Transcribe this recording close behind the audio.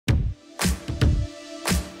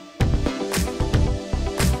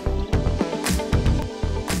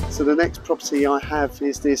So the next property I have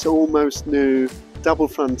is this almost new double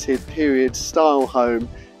fronted period style home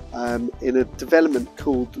in a development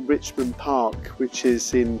called Richmond Park, which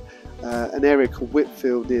is in an area called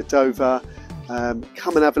Whitfield near Dover.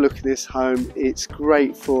 Come and have a look at this home. It's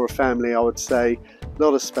great for a family, I would say. A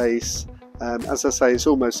lot of space. As I say, it's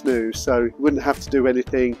almost new, so you wouldn't have to do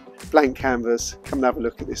anything. Blank canvas. Come and have a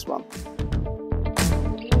look at this one.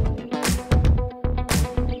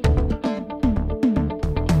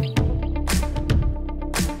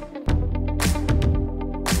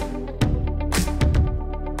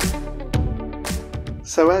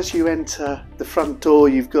 So as you enter the front door,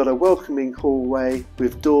 you've got a welcoming hallway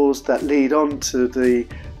with doors that lead on to the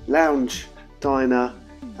lounge diner,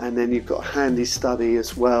 and then you've got a handy study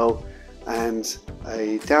as well, and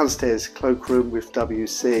a downstairs cloakroom with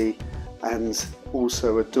WC, and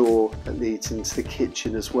also a door that leads into the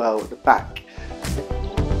kitchen as well at the back.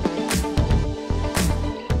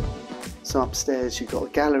 So upstairs you've got a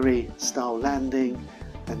gallery style landing,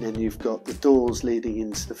 and then you've got the doors leading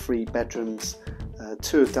into the 3 bedrooms.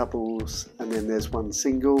 2 are doubles, and then there's 1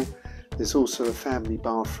 single. There's also a family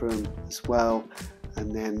bathroom as well,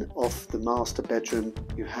 and then off the master bedroom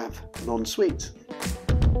you have an ensuite.